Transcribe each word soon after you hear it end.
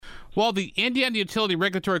Well, the Indiana Utility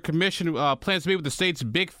Regulatory Commission plans to meet with the state's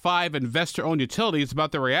Big Five investor-owned utilities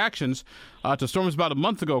about their reactions to storms about a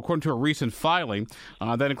month ago, according to a recent filing.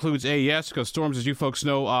 That includes AES, because storms, as you folks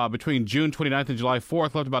know, between June 29th and July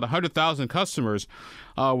 4th left about 100,000 customers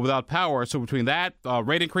without power. So between that,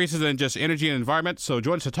 rate increases, and just energy and environment. So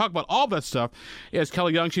joining us to talk about all that stuff is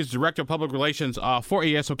Kelly Young. She's Director of Public Relations for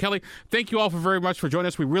AES. So Kelly, thank you all very much for joining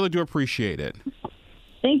us. We really do appreciate it.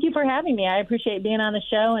 Thank you for having me. I appreciate being on the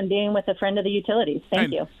show and being with a friend of the utilities.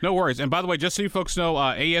 Thank you. No worries. And by the way, just so you folks know,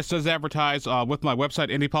 AES does advertise with my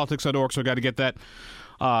website, indypolitics.org, so I got to get that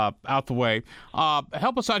out the way.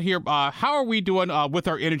 Help us out here. How are we doing with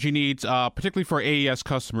our energy needs, particularly for AES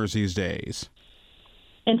customers these days?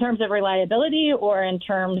 In terms of reliability or in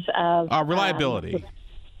terms of... reliability.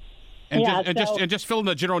 Just filling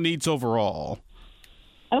the general needs overall.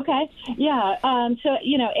 Okay. Yeah.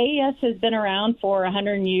 AES has been around for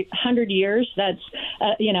 100 years. That's,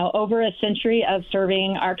 over a century of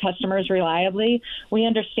serving our customers reliably. We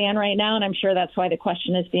understand right now, and I'm sure that's why the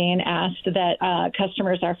question is being asked, that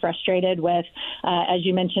customers are frustrated with, as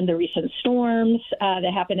you mentioned, the recent storms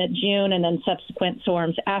that happened in June and then subsequent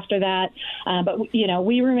storms after that. But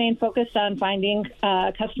we remain focused on finding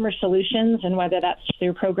customer solutions, and whether that's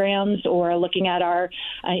through programs or looking at our,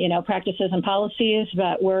 practices and policies.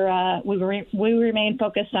 But we remain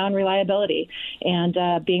focused on reliability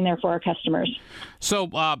and being there for our customers.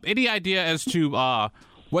 So, any idea as to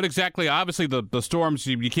what exactly? Obviously, the storms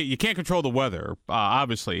you can't control the weather,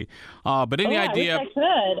 obviously. But any idea? I wish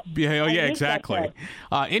I could. Yeah, exactly.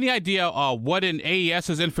 Any idea what in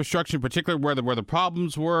AES's infrastructure, in particular, where the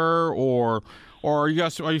problems were, or are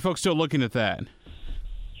you folks still looking at that?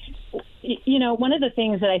 One of the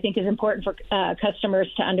things that I think is important for customers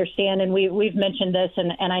to understand, and we've mentioned this,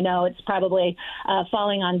 and I know it's probably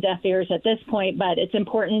falling on deaf ears at this point, but it's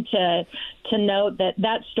important to note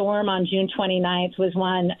that storm on June 29th was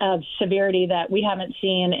one of severity that we haven't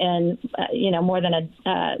seen in more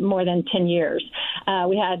than 10 years.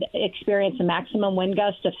 We had experienced a maximum wind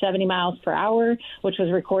gust of 70 miles per hour, which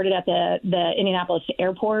was recorded at the Indianapolis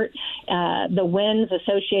airport. The winds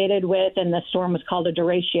associated with, and the storm was called a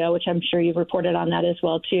derecho, which I'm sure you've reported on that as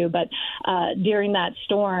well too. But during that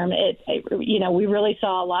storm, we really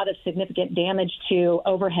saw a lot of significant damage to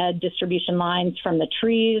overhead distribution lines from the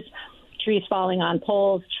trees falling on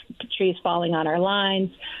poles, trees falling on our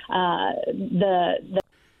lines.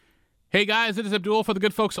 Hey guys, it is Abdul for the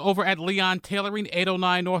good folks over at Leon Tailoring,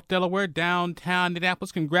 809 North Delaware, downtown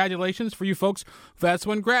Indianapolis. Congratulations for you folks. That's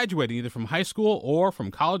when graduating, either from high school or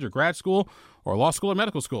from college or grad school or law school or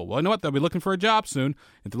medical school. Well, you know what? They'll be looking for a job soon.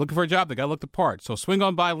 If they're looking for a job, they got to look the part. So swing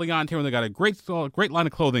on by Leon Tailoring. They got a great line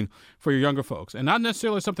of clothing for your younger folks. And not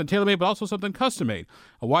necessarily something tailor-made, but also something custom-made.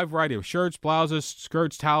 A wide variety of shirts, blouses,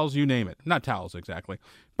 skirts, towels, you name it. Not towels, exactly.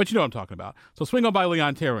 But you know what I'm talking about. So swing on by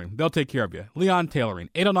Leon Tailoring. They'll take care of you. Leon Tailoring,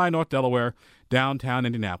 809 North Delaware, downtown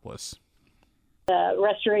Indianapolis.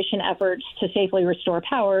 Restoration efforts to safely restore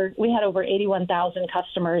power, we had over 81,000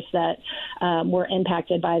 customers that were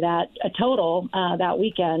impacted by that. A total that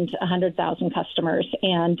weekend, 100,000 customers.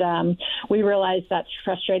 And we realized that's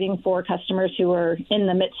frustrating for customers who were in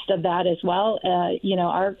the midst of that as well.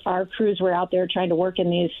 Our crews were out there trying to work in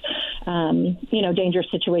these, dangerous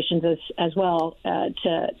situations as well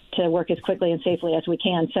to work as quickly and safely as we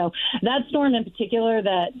can. So that storm in particular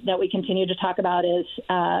that we continue to talk about is,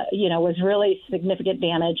 was really significant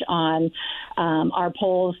damage on our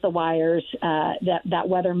poles, the wires. That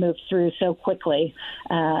weather moved through so quickly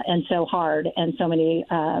and so hard, and so many,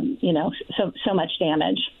 so much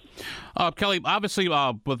damage. Kelly, obviously,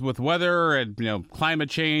 with weather and climate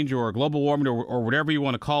change or global warming or whatever you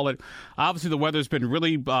want to call it, obviously the weather's been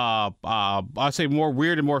really, I say, more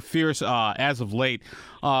weird and more fierce as of late.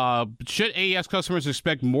 Should AES customers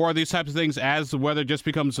expect more of these types of things as the weather just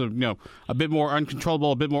becomes a bit more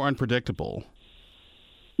uncontrollable, a bit more unpredictable?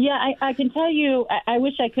 Yeah, I can tell you, I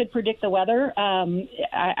wish I could predict the weather.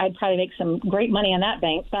 I'd probably make some great money on that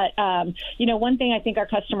bank. But, one thing I think our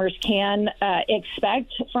customers can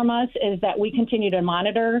expect from us is that we continue to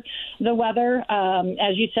monitor the weather.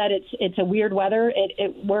 As you said, it's a weird weather.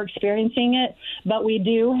 We're experiencing it. But we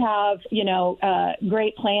do have,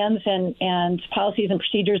 great plans and policies and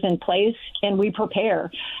procedures in place, and we prepare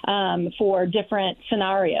for different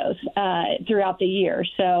scenarios throughout the year.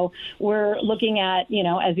 So we're looking at,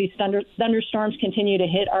 as these thunderstorms continue to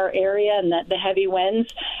hit our area and the heavy winds,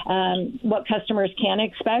 what customers can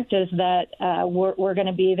expect is that we're going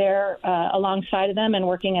to be there alongside of them and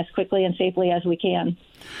working as quickly and safely as we can.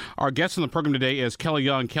 Our guest on the program today is Kelly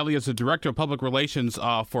Young. Kelly is the Director of Public Relations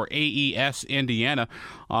for AES Indiana,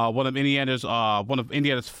 one of Indiana's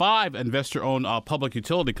 5 investor-owned public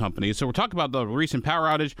utility companies. So we're talking about the recent power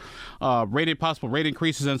outage, possible rate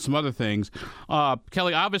increases, and some other things.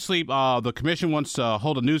 Kelly, obviously, the Commission wants to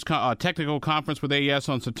hold a technical conference with AES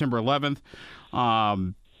on September 11th.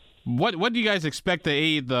 What do you guys expect the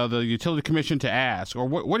Utility Commission to ask, or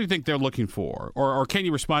what do you think they're looking for, or can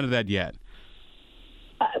you respond to that yet?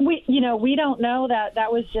 We don't know.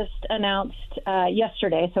 That was just announced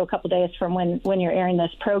yesterday, so a couple days from when you're airing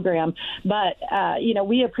this program. But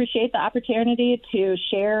we appreciate the opportunity to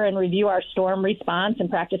share and review our storm response and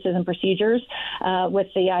practices and procedures with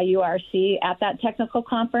the IURC at that technical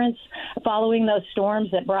conference. Following those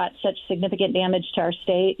storms that brought such significant damage to our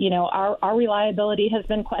state, our reliability has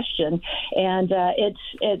been questioned, and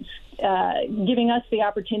it's giving us the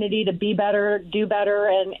opportunity to be better, do better,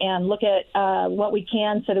 and look at what we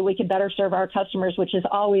can so that we can better serve our customers, which is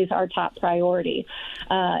always our top priority.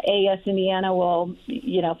 AES Indiana will,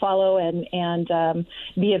 follow and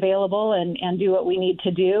be available and do what we need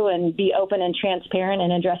to do and be open and transparent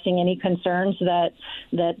in addressing any concerns that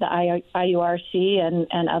the IURC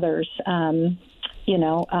and others, want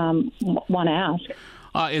to ask.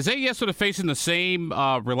 Is AES sort of facing the same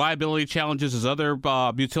reliability challenges as other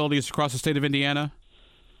utilities across the state of Indiana?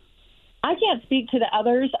 I can't speak to the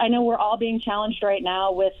others. I know we're all being challenged right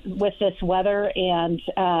now with this weather and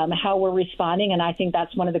how we're responding, and I think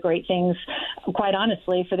that's one of the great things, quite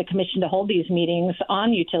honestly, for the Commission to hold these meetings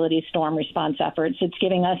on utility storm response efforts. It's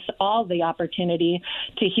giving us all the opportunity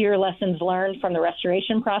to hear lessons learned from the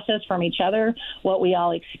restoration process from each other, what we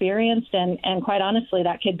all experienced, and quite honestly,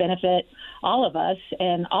 that could benefit all of us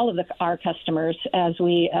and all of our customers as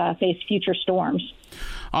we face future storms.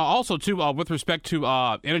 Also, too, with respect to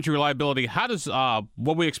energy reliability, how does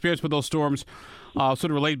what we experienced with those storms sort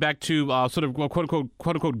of relate back to sort of quote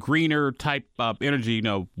unquote greener type energy,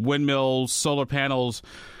 windmills, solar panels,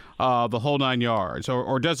 the whole 9 yards,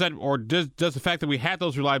 or does the fact that we had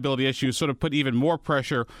those reliability issues sort of put even more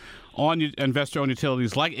pressure on investor-owned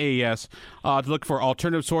utilities like AES to look for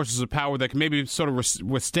alternative sources of power that can maybe sort of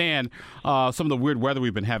withstand some of the weird weather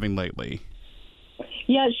we've been having lately?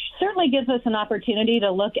 Yeah, it certainly gives us an opportunity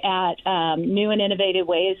to look at new and innovative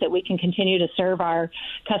ways that we can continue to serve our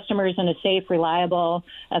customers in a safe, reliable,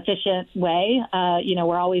 efficient way.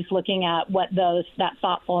 We're always looking at what that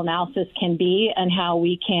thoughtful analysis can be and how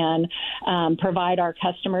we can provide our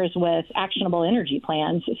customers with actionable energy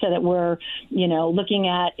plans so that we're, looking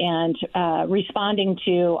at and responding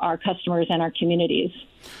to our customers and our communities.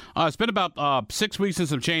 It's been about 6 weeks and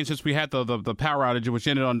some change since we had the power outage, which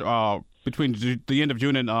ended on between the end of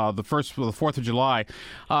June and the 4th of July.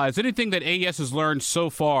 Is anything that AES has learned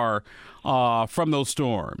so far from those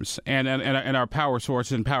storms and our power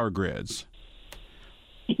sources and power grids?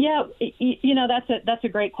 Yeah, that's a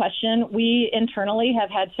great question. We internally have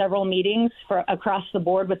had several meetings across the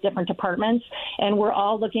board with different departments, and we're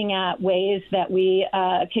all looking at ways that we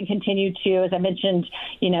can continue to, as I mentioned,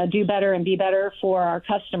 do better and be better for our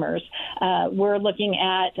customers. We're looking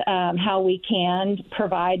at how we can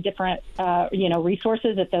provide different,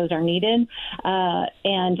 resources if those are needed,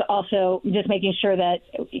 and also just making sure that,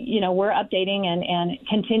 we're updating and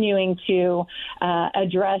continuing to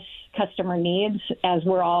address customer needs as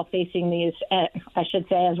we're all facing these,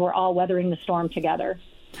 as we're all weathering the storm together.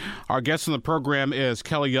 Our guest on the program is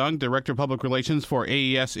Kelly Young, Director of Public Relations for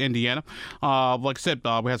AES Indiana. Like I said,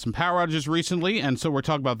 we had some power outages recently, and so we're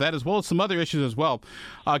talking about that as well as some other issues as well.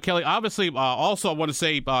 Kelly, obviously, also I want to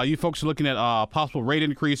say you folks are looking at possible rate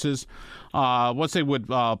increases. Once they would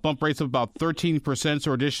bump rates of about 13%,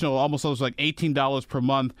 or additional, almost like $18 per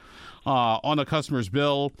month on a customer's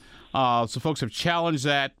bill. So folks have challenged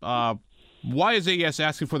that. Why is AES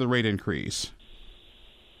asking for the rate increase?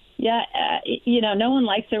 Yeah, no one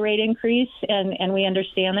likes a rate increase, and we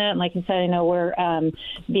understand that. And like I said, I know we're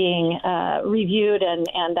being reviewed,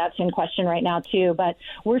 and that's in question right now, too. But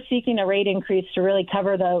we're seeking a rate increase to really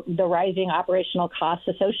cover the rising operational costs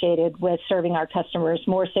associated with serving our customers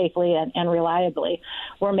more safely and reliably.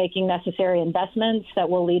 We're making necessary investments that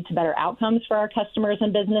will lead to better outcomes for our customers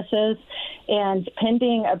and businesses. And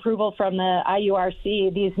pending approval from the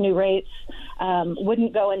IURC, these new rates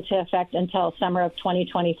wouldn't go into effect until summer of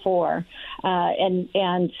 2024.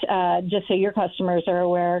 And just so your customers are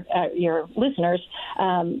aware, your listeners,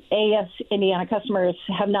 AES Indiana customers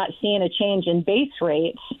have not seen a change in base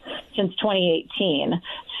rates since 2018.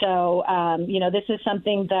 So, this is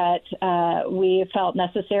something that we felt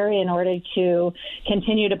necessary in order to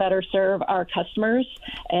continue to better serve our customers.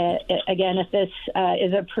 Again, if this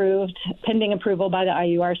is approved, pending approval by the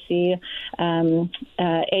IURC,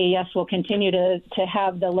 AES will continue to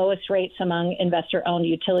have the lowest rates among investor-owned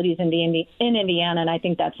utilities in Indiana, and I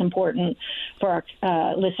think that's important for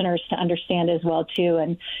our listeners to understand as well too.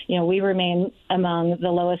 And we remain among the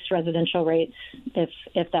lowest residential rates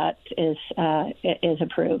if that is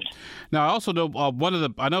approved. Now, I also know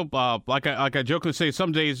like I jokingly say,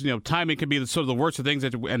 some days timing can be sort of the worst of things,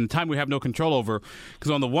 and time we have no control over.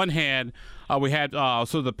 Because on the one hand, we had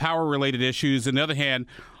sort of the power-related issues, and on the other hand,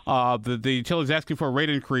 the utilities asking for a rate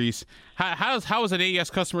increase. How is an AES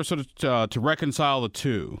customer sort of to reconcile the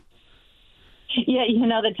two? Yeah,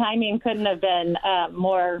 the timing couldn't have been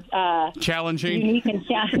more challenging. Unique and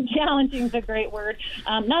challenging is a great word.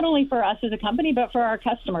 Not only for us as a company, but for our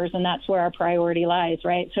customers, and that's where our priority lies,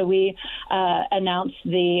 right? So we announced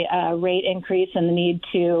the rate increase and the need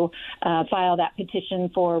to file that petition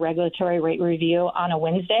for regulatory rate review on a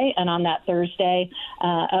Wednesday, and on that Thursday,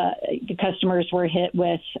 the customers were hit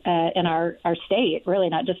with, in our state, really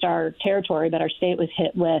not just our territory, but our state was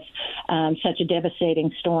hit with such a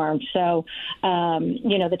devastating storm. So.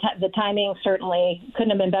 The timing certainly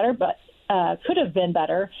couldn't have been better, but could have been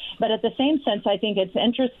better. But at the same sense, I think it's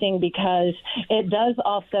interesting because it does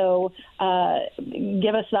also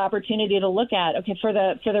give us the opportunity to look at, for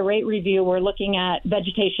the rate review, we're looking at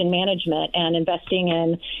vegetation management and investing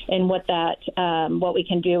in what we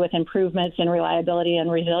can do with improvements in reliability and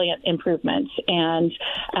resilient improvements. And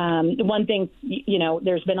one thing,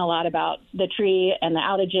 there's been a lot about the tree and the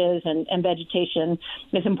outages and vegetation.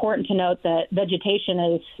 It's important to note that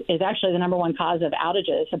vegetation is actually the number one cause of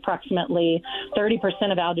outages. Approximately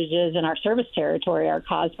 30% of outages in our service territory are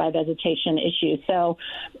caused by vegetation issues. So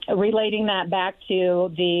relating that back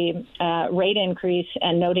to the rate increase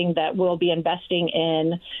and noting that we'll be investing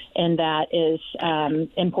in that is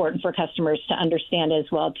important for customers to understand as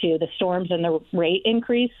well too. The storms and the rate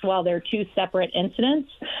increase, while they're two separate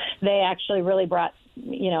incidents, they actually really brought,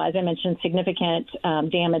 as I mentioned, significant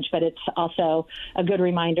damage, but it's also a good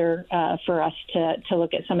reminder for us to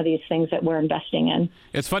look at some of these things that we're investing in.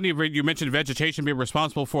 It's funny you mentioned vegetation being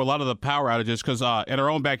responsible for a lot of the power outages because in our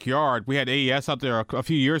own backyard, we had AES out there a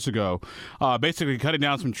few years ago, basically cutting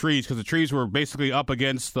down some trees because the trees were basically up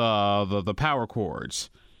against the power cords.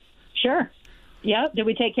 Sure. Yeah. Did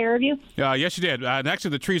we take care of you? Yes, you did. And actually,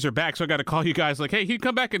 the trees are back, so I got to call you guys like, hey, can you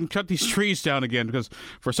come back and cut these trees down again? Because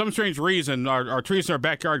for some strange reason, our trees in our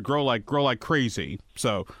backyard grow like crazy.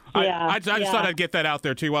 So I just thought I'd get that out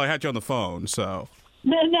there, too, while I had you on the phone. So.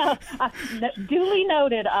 No, duly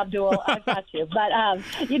noted, Abdul. I've got you. But,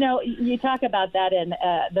 you talk about that in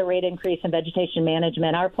the rate increase in vegetation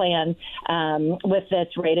management. Our plan with this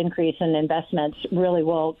rate increase in investments really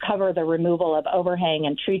will cover the removal of overhang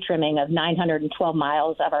and tree trimming of 912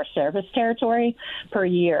 miles of our service territory per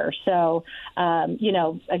year. So,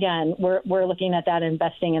 again, we're looking at that,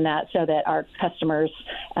 investing in that so that our customers,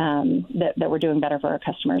 that we're doing better for our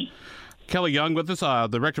customers. Kelly Young with us,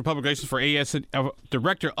 Director of Public Relations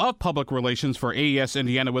for AES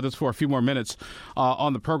Indiana, with us for a few more minutes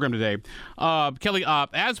on the program today. Kelly,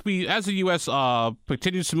 as the U.S.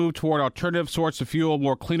 Continues to move toward alternative sources of fuel,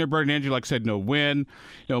 more cleaner burning energy, like I said, wind,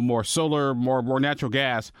 more solar, more natural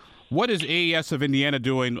gas. What is AES of Indiana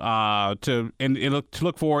doing to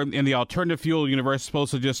look for in the alternative fuel universe,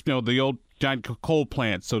 opposed to just the old giant coal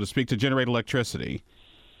plants, so to speak, to generate electricity?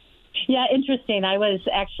 Yeah, interesting. I was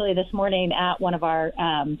actually this morning at one of our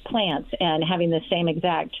plants and having the same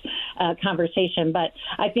exact conversation. But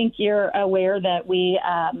I think you're aware that we,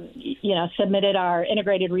 submitted our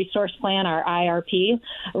integrated resource plan, our IRP,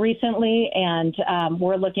 recently, and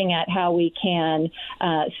we're looking at how we can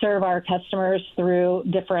serve our customers through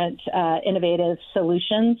different innovative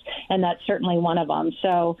solutions, and that's certainly one of them.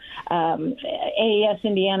 So AES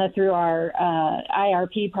Indiana, through our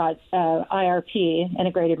IRP,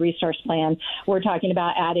 integrated resource plan, we're talking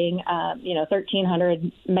about adding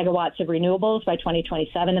 1,300 megawatts of renewables by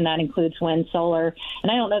 2027, and that includes wind, solar,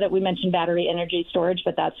 and I don't know that we mentioned battery energy storage,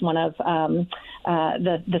 but that's one of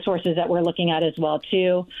the sources that we're looking at as well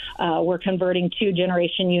too. We're converting 2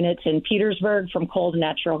 generation units in Petersburg from coal to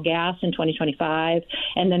natural gas in 2025,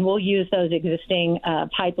 and then we'll use those existing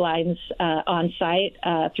pipelines on site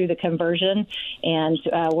through the conversion, and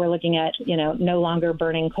we're looking at no longer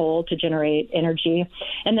burning coal to generate energy,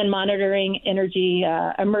 and then monitoring energy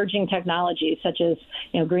emerging technologies such as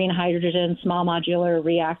green hydrogen, small modular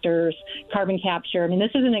reactors, sensors, carbon capture. I mean,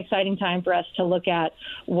 this is an exciting time for us to look at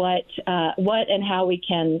what and how we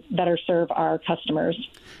can better serve our customers.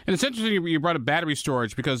 And it's interesting you brought up battery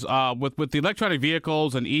storage because with the electronic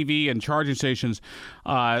vehicles and EV and charging stations,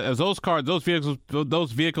 as those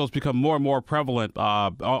vehicles become more and more prevalent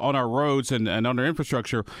on our roads and on our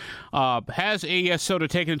infrastructure, has AES sort of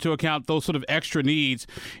taken into account those sort of extra needs,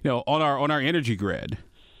 on our energy grid?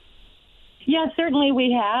 Yeah, certainly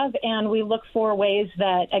we have, and we look for ways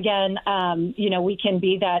that, again, we can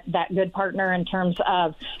be that good partner in terms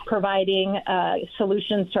of providing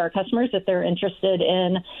solutions to our customers if they're interested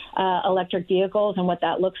in electric vehicles and what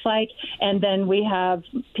that looks like. And then we have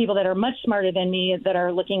people that are much smarter than me that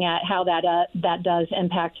are looking at how that does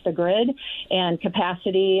impact the grid and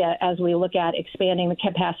capacity as we look at expanding the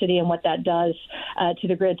capacity and what that does to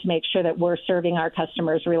the grid to make sure that we're serving our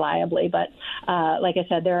customers reliably. But like I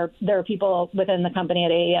said, there are people within the company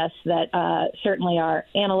at AES that certainly are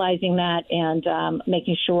analyzing that and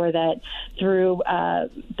making sure that through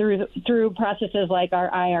processes like our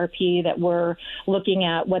IRP that we're looking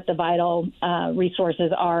at what the vital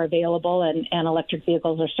resources are available, and electric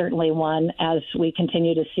vehicles are certainly one as we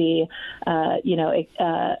continue to see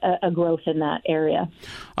a growth in that area.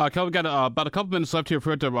 Kelly, we've got about a couple minutes left here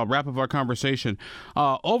for it to wrap up our conversation.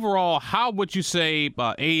 Overall, how would you say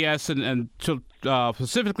AES and to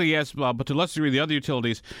specifically yes, but to a lesser degree the other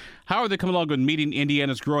utilities, how are they coming along with meeting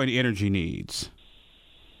Indiana's growing energy needs?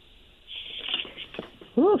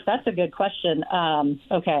 Ooh, that's a good question.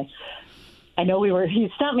 Okay. I know you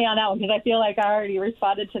stumped me on that one because I feel like I already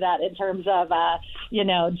responded to that in terms of,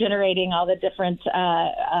 generating all the different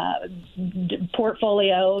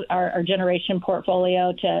portfolio, our generation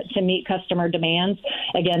portfolio to meet customer demands.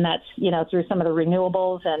 Again, that's, through some of the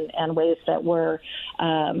renewables and ways that we're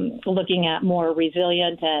looking at more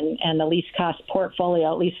resilient and the least cost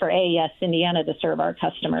portfolio, at least for AES Indiana, to serve our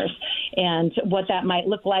customers. And what that might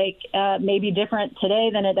look like may be different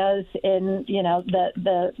today than it does in,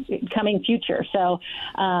 the coming future. So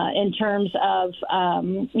in terms of,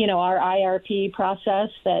 our IRP process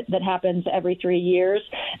that happens every 3 years,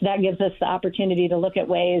 that gives us the opportunity to look at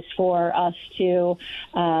ways for us to,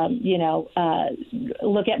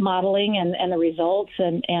 look at modeling and the results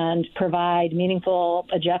and provide meaningful,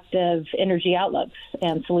 objective energy outlooks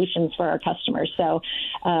and solutions for our customers. So,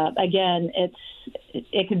 again,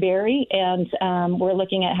 it could vary, and we're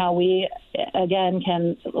looking at how we, again,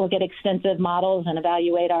 can look at extensive models and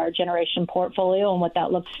evaluate our generation portfolio and what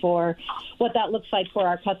that looks like for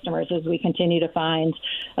our customers as we continue to find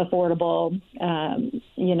affordable,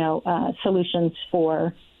 solutions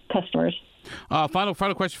for customers. Final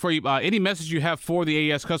question for you. Any message you have for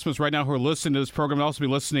the AES customers right now who are listening to this program and also be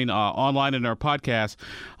listening online in our podcast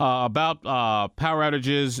about power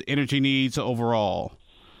outages, energy needs overall?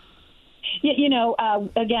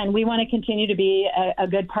 Again, we want to continue to be a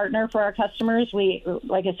good partner for our customers.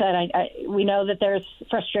 Like I said, we know that there's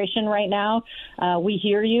frustration right now. We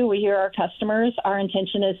hear you. We hear our customers. Our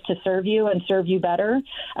intention is to serve you and serve you better.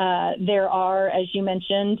 There are, as you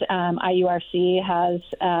mentioned, IURC has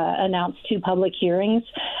announced 2 public hearings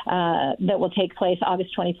that will take place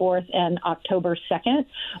August 24th and October 2nd.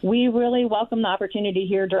 We really welcome the opportunity to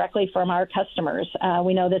hear directly from our customers.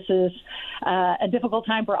 We know this is a difficult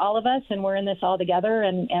time for all of us, and we're in this all together,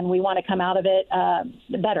 and we want to come out of it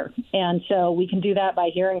better. And so we can do that by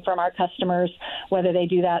hearing from our customers, whether they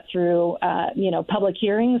do that through, public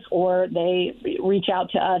hearings or they reach out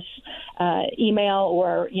to us, email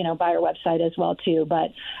or, by our website as well, too.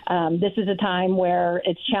 But this is a time where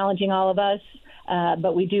it's challenging all of us.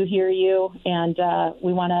 But we do hear you, and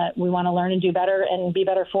we want to learn and do better and be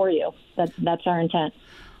better for you. That's our intent.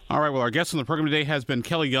 All right. Well, our guest on the program today has been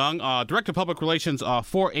Kelly Young, Director of Public Relations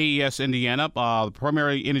for AES Indiana, the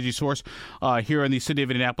primary energy source here in the city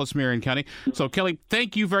of Indianapolis, Marion County. So, Kelly,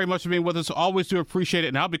 thank you very much for being with us. Always do appreciate it.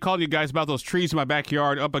 And I'll be calling you guys about those trees in my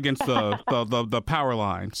backyard up against the power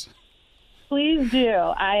lines. Please do.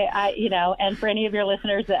 And for any of your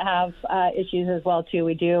listeners that have issues as well, too,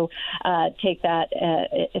 we do take that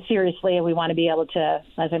seriously, and we want to be able to,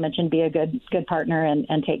 as I mentioned, be a good partner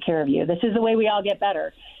and take care of you. This is the way we all get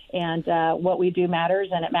better. And what we do matters,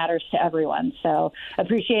 and it matters to everyone. So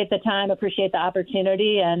appreciate the time, appreciate the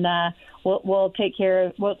opportunity, and we'll take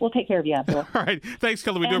care. We'll take care of you, Abdul. All right, thanks,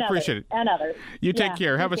 Kelly. We do appreciate it. And others. You take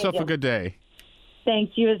care. Have yourself a good day.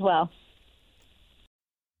 Thanks. You as well.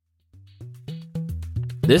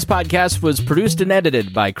 This podcast was produced and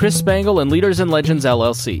edited by Chris Spangle and Leaders and Legends,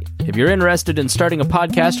 LLC. If you're interested in starting a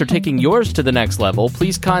podcast or taking yours to the next level,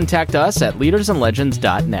 please contact us at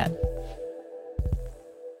leadersandlegends.net.